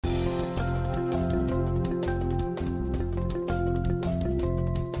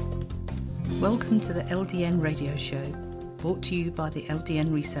Welcome to the LDN radio show, brought to you by the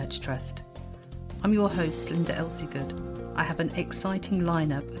LDN Research Trust. I'm your host, Linda Elsiegood. I have an exciting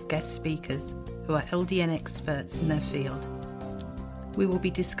lineup of guest speakers who are LDN experts in their field. We will be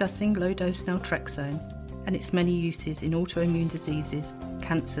discussing low-dose naltrexone and its many uses in autoimmune diseases,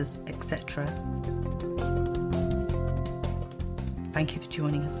 cancers, etc. Thank you for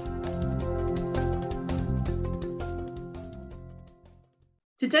joining us.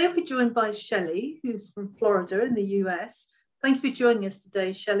 Today we're joined by Shellie, who's from Florida in the US. Thank you for joining us today,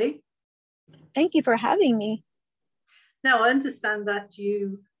 Shellie. Thank you for having me. Now, I understand that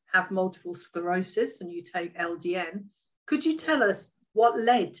you have multiple sclerosis and you take LDN. Could you tell us what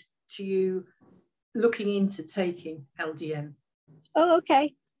led to you looking into taking LDN? Oh,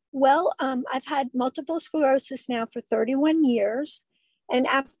 okay. Well, I've had multiple sclerosis now for 31 years. And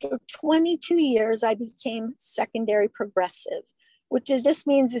after 22 years, I became secondary progressive, which just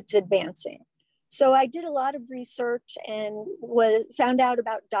means it's advancing. So I did a lot of research and found out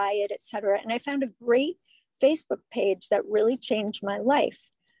about diet, et cetera. And I found a great Facebook page that really changed my life.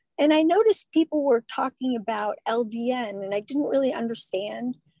 And I noticed people were talking about LDN and I didn't really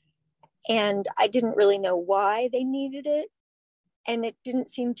understand. And I didn't really know why they needed it. And it didn't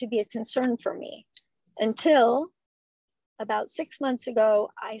seem to be a concern for me until about 6 months ago,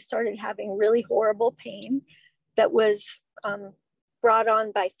 I started having really horrible pain that was brought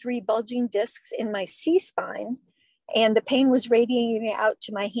on by 3 bulging discs in my C-spine. And the pain was radiating out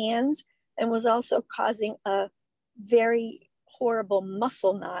to my hands and was also causing a very horrible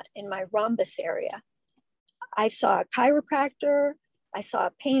muscle knot in my rhombus area. I saw a chiropractor, I saw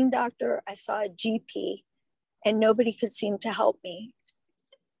a pain doctor, I saw a GP, and nobody could seem to help me.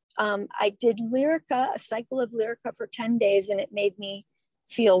 I did Lyrica, a cycle of Lyrica for 10 days, and it made me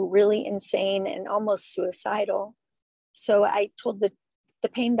feel really insane and almost suicidal. So I told the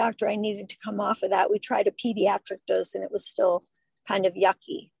pain doctor I needed to come off of that. We tried a pediatric dose and it was still kind of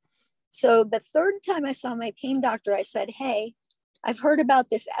yucky. So the third time I saw my pain doctor, I said, hey, I've heard about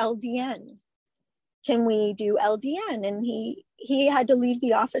this LDN. Can we do LDN? And he had to leave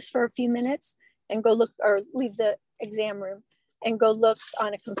the office for a few minutes and go look, or leave the exam room and go look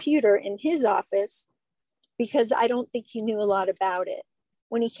on a computer in his office because I don't think he knew a lot about it.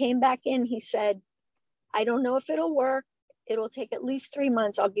 When he came back in, he said, I don't know if it'll work. It'll take at least 3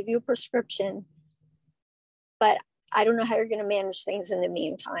 months. I'll give you a prescription, but I don't know how you're going to manage things in the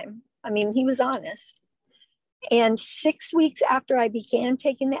meantime. I mean, he was honest. And 6 weeks after I began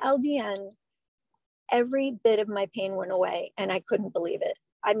taking the LDN, every bit of my pain went away and I couldn't believe it.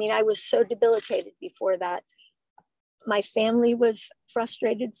 I mean, I was so debilitated before that. My family was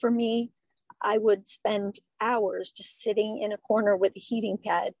frustrated for me. I would spend hours just sitting in a corner with a heating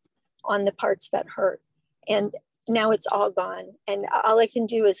pad on the parts that hurt. And now it's all gone. And all I can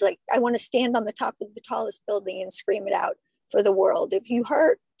do is I want to stand on the top of the tallest building and scream it out for the world. If you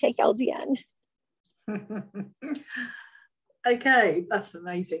hurt, take LDN. Okay, that's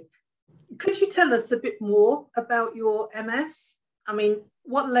amazing. Could you tell us a bit more about your MS? I mean,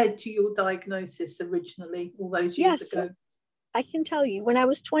 what led to your diagnosis originally all those years ago? I can tell you. When I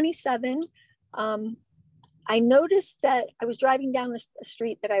was 27, I noticed that I was driving down a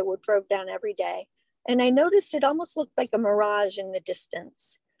street that I drove down every day. And I noticed it almost looked like a mirage in the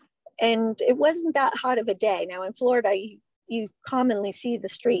distance. And it wasn't that hot of a day. Now in Florida, you commonly see the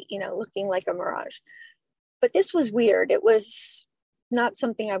street, looking like a mirage. But this was weird. It was not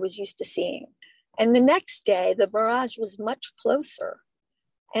something I was used to seeing. And the next day, the mirage was much closer.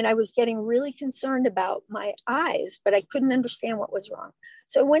 And I was getting really concerned about my eyes, but I couldn't understand what was wrong.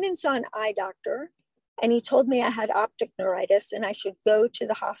 So I went and saw an eye doctor. And he told me I had optic neuritis and I should go to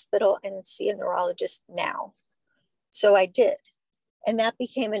the hospital and see a neurologist now. So I did. And that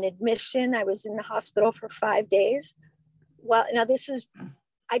became an admission. I was in the hospital for 5 days. Well, now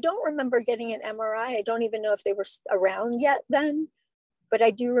I don't remember getting an MRI. I don't even know if they were around yet then, but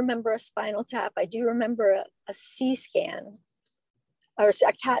I do remember a spinal tap. I do remember a C scan or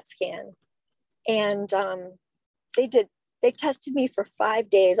a CAT scan. And they tested me for 5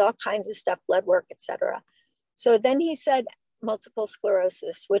 days, all kinds of stuff, blood work, etc. So then he said multiple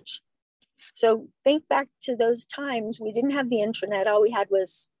sclerosis, so think back to those times, we didn't have the internet. All we had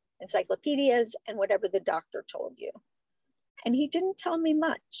was encyclopedias and whatever the doctor told you. And he didn't tell me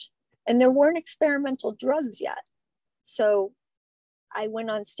much. And there weren't experimental drugs yet. So I went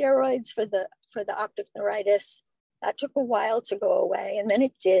on steroids for the optic neuritis. That took a while to go away, and then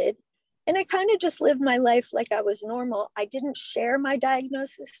it did. And I kind of just lived my life like I was normal. I didn't share my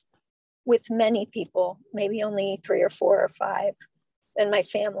diagnosis with many people, maybe only 3 or 4 or 5 in my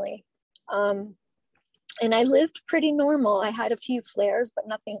family. And I lived pretty normal. I had a few flares, but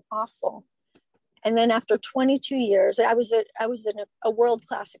nothing awful. And then after 22 years, I was a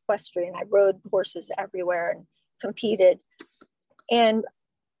world-class equestrian. I rode horses everywhere and competed. And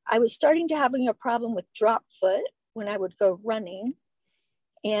I was starting to having a problem with drop foot when I would go running.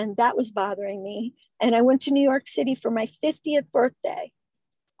 And that was bothering me. And I went to New York City for my 50th birthday.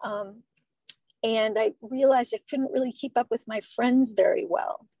 And I realized I couldn't really keep up with my friends very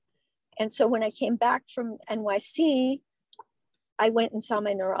well. And so when I came back from NYC, I went and saw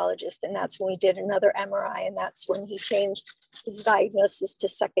my neurologist, and that's when we did another MRI, and that's when he changed his diagnosis to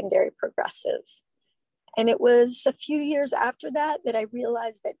secondary progressive. And it was a few years after that that I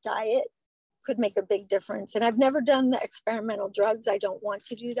realized that diet could make a big difference. And I've never done the experimental drugs. I don't want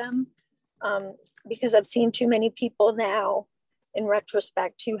to do them because I've seen too many people now in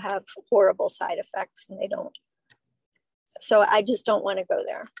retrospect who have horrible side effects, and they don't. So I just don't want to go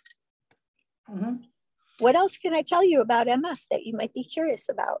there. Mm-hmm. What else can I tell you about MS that you might be curious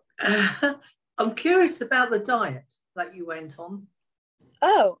about? I'm curious about the diet that you went on.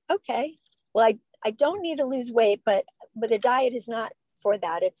 Oh, okay. Well, I don't need to lose weight, but the diet is not for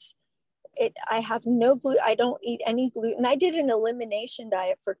that. I have no gluten. I don't eat any gluten. I did an elimination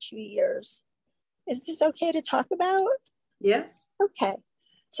diet for 2 years. Is this okay to talk about? Yes. Okay.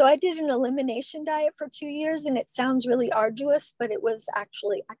 So I did an elimination diet for 2 years, and it sounds really arduous, but it was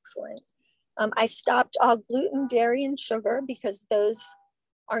actually excellent. I stopped all gluten, dairy, and sugar because those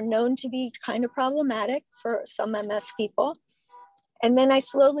are known to be kind of problematic for some MS people. And then I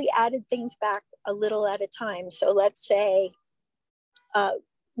slowly added things back a little at a time. So let's say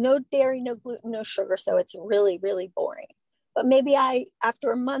no dairy, no gluten, no sugar. So it's really, really boring. But maybe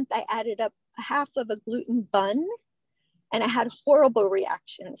after a month, I added up half of a gluten bun, and I had horrible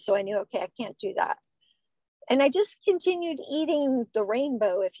reactions. So I knew, okay, I can't do that. And I just continued eating the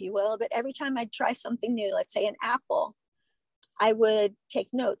rainbow, if you will. But every time I'd try something new, let's say an apple, I would take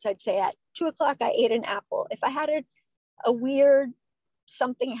notes. I'd say at 2:00, I ate an apple. If I had a weird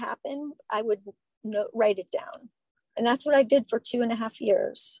something happen, I would write it down. And that's what I did for 2.5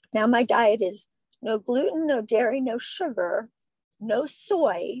 years. Now my diet is no gluten, no dairy, no sugar, no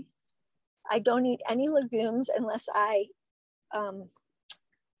soy. I don't eat any legumes unless I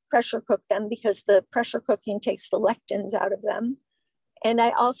pressure cook them, because the pressure cooking takes the lectins out of them. And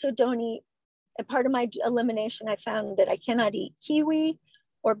I also don't eat, a part of my elimination, I found that I cannot eat kiwi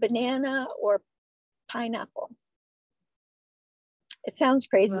or banana or pineapple. It sounds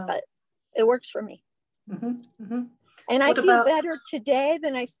crazy, but it works for me. Mm-hmm, mm-hmm. And I feel better today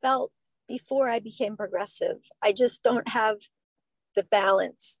than I felt before I became progressive. I just don't have the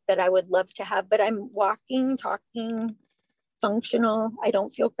balance that I would love to have, but I'm walking, talking, functional. I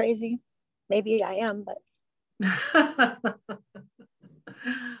don't feel crazy. Maybe I am, but.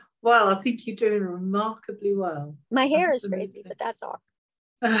 Well, I think you're doing remarkably well. My hair is crazy, but that's all.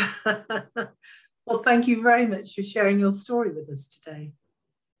 Well, thank you very much for sharing your story with us today.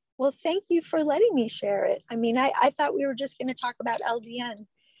 Well, thank you for letting me share it. I mean, I thought we were just going to talk about LDN,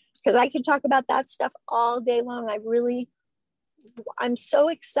 because I could talk about that stuff all day long. I'm so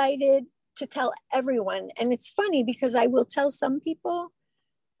excited to tell everyone. And it's funny because I will tell some people,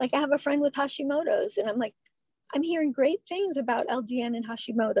 like I have a friend with Hashimoto's, and I'm like, I'm hearing great things about LDN and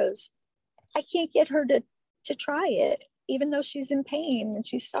Hashimoto's. I can't get her to try it, even though she's in pain and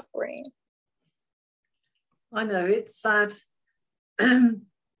she's suffering. I know, it's sad.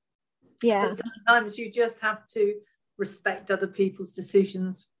 Yeah. But sometimes you just have to respect other people's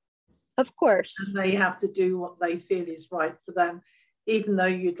decisions. Of course. And they have to do what they feel is right for them, even though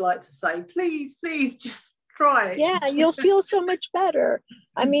you'd like to say, please, just try it. Yeah, you'll feel so much better.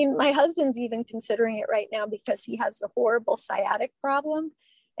 I mean, my husband's even considering it right now because he has a horrible sciatic problem,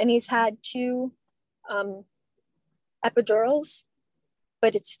 and he's had 2 epidurals,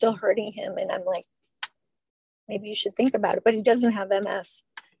 but it's still hurting him. And I'm like, maybe you should think about it. But he doesn't have MS.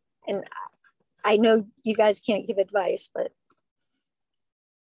 And I know you guys can't give advice, but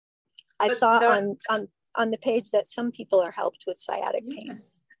I saw on the page that some people are helped with sciatic pain.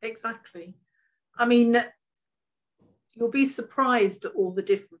 Yes, exactly. I mean, you'll be surprised at all the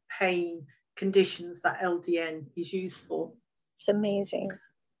different pain conditions that LDN is used for. It's amazing.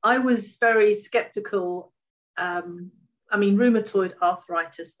 I was very skeptical. I mean, rheumatoid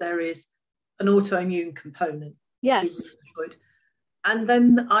arthritis, there is an autoimmune component. Yes. To rheumatoid. And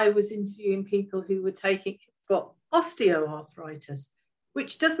then I was interviewing people who were taking for osteoarthritis,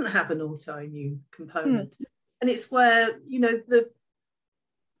 which doesn't have an autoimmune component. And it's where, you know,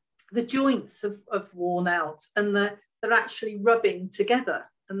 the joints have worn out and they're actually rubbing together.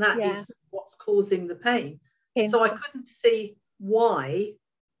 And that is what's causing the pain. Painful. So I couldn't see why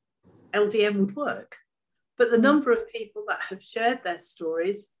LDN would work. But the number of people that have shared their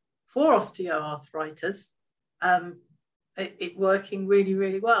stories for osteoarthritis, it working really,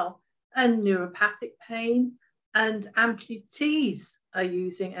 really well. And neuropathic pain and amputees are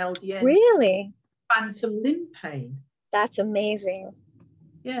using LDN. Really? Phantom limb pain. That's amazing.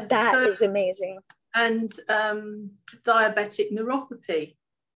 Yeah, that is amazing. And diabetic neuropathy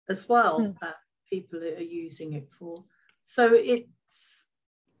as well. People are using it for. So it's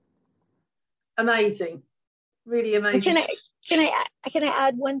amazing, really amazing. Can I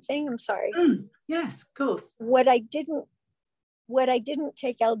add one thing? I'm sorry. Yes, of course. What I didn't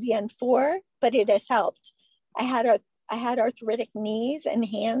take LDN for, but it has helped. I had arthritic knees and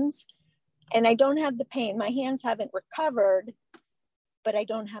hands, and I don't have the pain. My hands haven't recovered, but I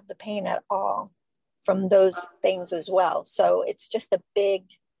don't have the pain at all from those things as well. So it's just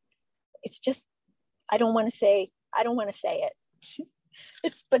I don't want to say it.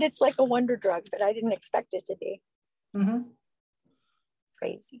 It's like a wonder drug, but I didn't expect it to be. Mm-hmm.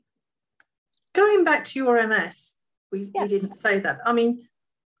 Crazy. Going back to your MS, we didn't say that. I mean,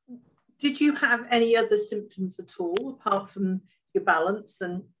 did you have any other symptoms at all apart from your balance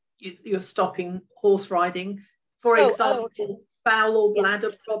and you're stopping horse riding? For example, bowel or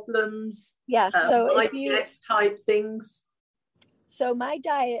bladder problems? Yes. So IBS type things? So my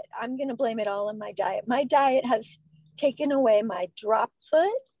diet, I'm going to blame it all on my diet. My diet has taken away my drop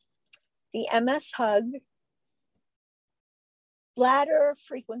foot, the MS hug, bladder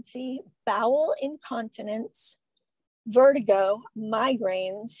frequency, bowel incontinence, vertigo,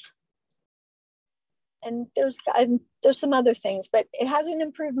 migraines, and there's some other things, but it hasn't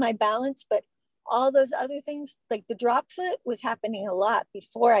improved my balance. But all those other things, like the drop foot, was happening a lot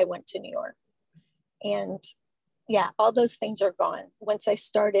before I went to New York. And yeah, all those things are gone once I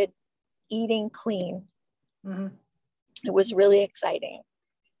started eating clean. Mm-hmm. It was really exciting.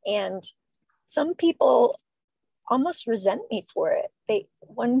 And some people almost resent me for it.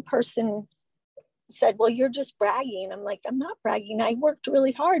 One person said, well, you're just bragging. I'm like, I'm not bragging. I worked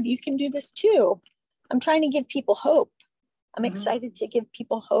really hard. You can do this too. I'm trying to give people hope. I'm excited to give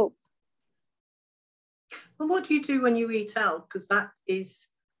people hope. And what do you do when you eat out? Because that is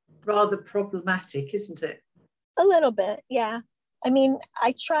rather problematic, isn't it? A little bit, yeah. I mean,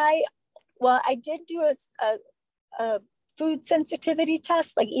 I did do a food sensitivity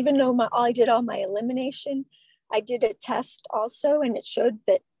test. Like, even though I did all my elimination, I did a test also, and it showed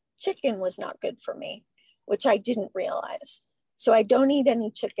that chicken was not good for me, which I didn't realize. So I don't eat any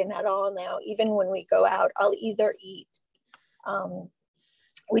chicken at all now. Even when we go out, I'll either eat.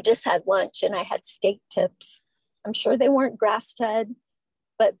 We just had lunch and I had steak tips. I'm sure they weren't grass-fed,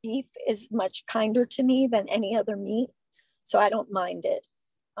 but beef is much kinder to me than any other meat. So I don't mind it.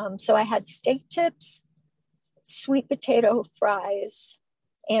 So I had steak tips, sweet potato fries,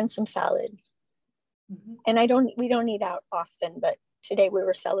 and some salad. Mm-hmm. And we don't eat out often, but today we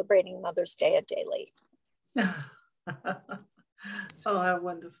were celebrating Mother's Day a day late. Oh, how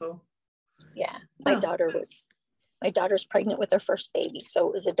wonderful. Yeah, my daughter's pregnant with her first baby, so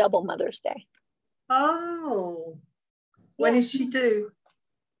it was a double Mother's Day. Oh, when is she due?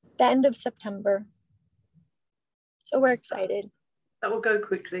 The end of September. So we're excited. That will go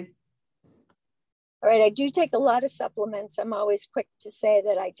quickly. All right, I do take a lot of supplements. I'm always quick to say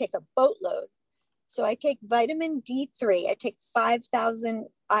that I take a boatload. So I take vitamin D3. I take 5,000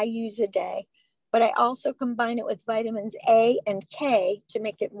 IUs a day, but I also combine it with vitamins A and K to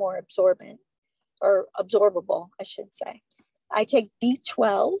make it more absorbent, or absorbable, I should say. I take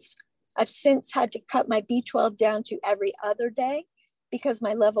B12. I've since had to cut my B12 down to every other day because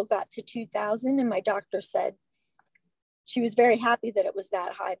my level got to 2,000, and my doctor said she was very happy that it was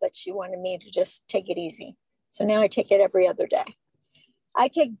that high, but she wanted me to just take it easy. So now I take it every other day. I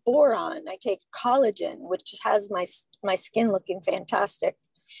take boron. I take collagen, which has my skin looking fantastic.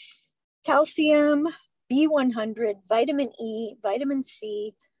 Calcium, B100, vitamin E, vitamin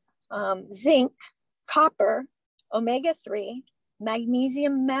C, zinc, copper, omega-3,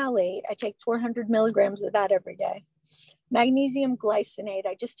 magnesium malate. I take 400 milligrams of that every day. Magnesium glycinate.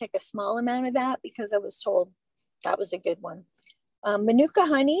 I just take a small amount of that because I was told that was a good one. Manuka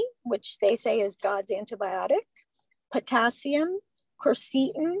honey, which they say is God's antibiotic. Potassium,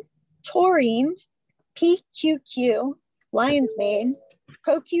 quercetin, taurine, PQQ, lion's mane,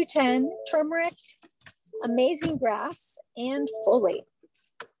 CoQ10, turmeric, amazing grass, and folate.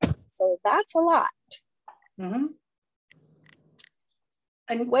 So that's a lot. Mm-hmm.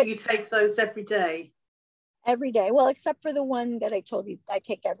 And you take those every day? Every day. Well, except for the one that I told you I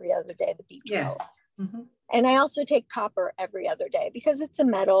take every other day, the B12. Yes. Mm-hmm. And I also take copper every other day because it's a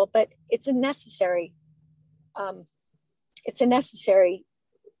metal, but it's a necessary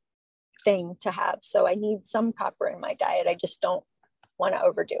thing to have. So I need some copper in my diet. I just don't want to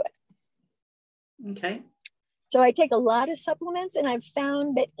overdo it. Okay. So I take a lot of supplements, and I've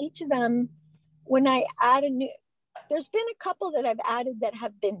found that each of them, when I add there's been a couple that I've added that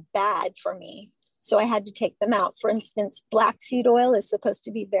have been bad for me. So I had to take them out. For instance, black seed oil is supposed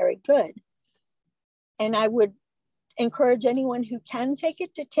to be very good. And I would encourage anyone who can take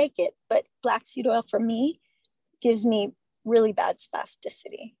it to take it. But black seed oil for me gives me really bad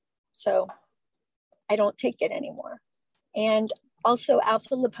spasticity. So I don't take it anymore. And also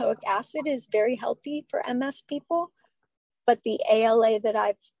alpha lipoic acid is very healthy for MS people. But the ALA that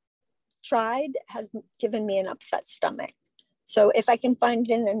I've tried has given me an upset stomach. So if I can find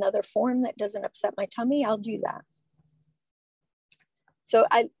it in another form that doesn't upset my tummy, I'll do that. So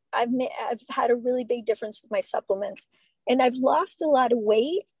I've had a really big difference with my supplements, and I've lost a lot of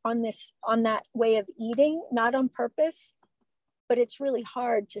weight on that way of eating, not on purpose, but it's really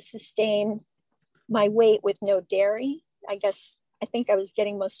hard to sustain my weight with no dairy. I think I was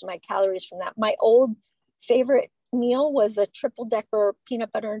getting most of my calories from that. My old favorite meal was a triple decker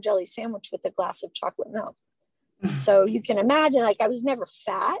peanut butter and jelly sandwich with a glass of chocolate milk. So you can imagine, like, I was never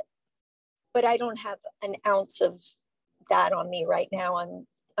fat, but I don't have an ounce of that on me right now.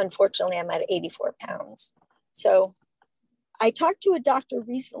 Unfortunately, I'm at 84 pounds. So I talked to a doctor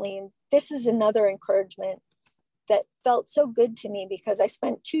recently, and this is another encouragement that felt so good to me, because I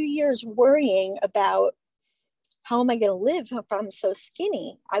spent 2 years worrying about how am I going to live if I'm so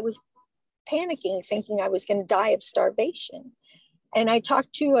skinny. I was panicking, thinking I was going to die of starvation. And I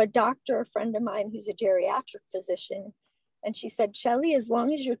talked to a doctor, a friend of mine who's a geriatric physician, and she said, Shellie, as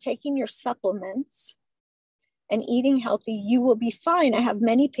long as you're taking your supplements and eating healthy, you will be fine. I have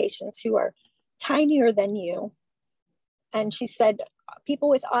many patients who are tinier than you. And she said, people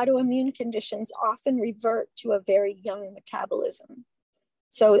with autoimmune conditions often revert to a very young metabolism.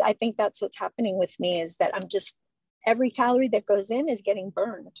 So I think that's what's happening with me, is that every calorie that goes in is getting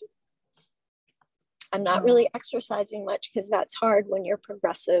burned. I'm not really exercising much, because that's hard when you're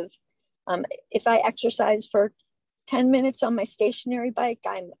progressive. If I exercise for 10 minutes on my stationary bike,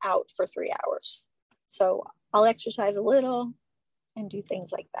 I'm out for 3 hours. So I'll exercise a little and do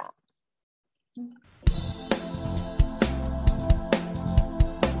things like that.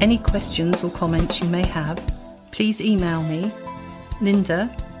 Any questions or comments you may have, please email me, Linda,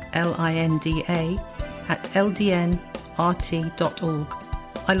 Linda, at ldnrt.org.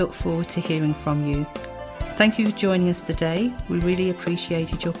 I look forward to hearing from you. Thank you for joining us today. We really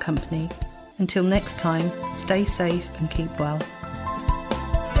appreciated your company. Until next time, stay safe and keep well.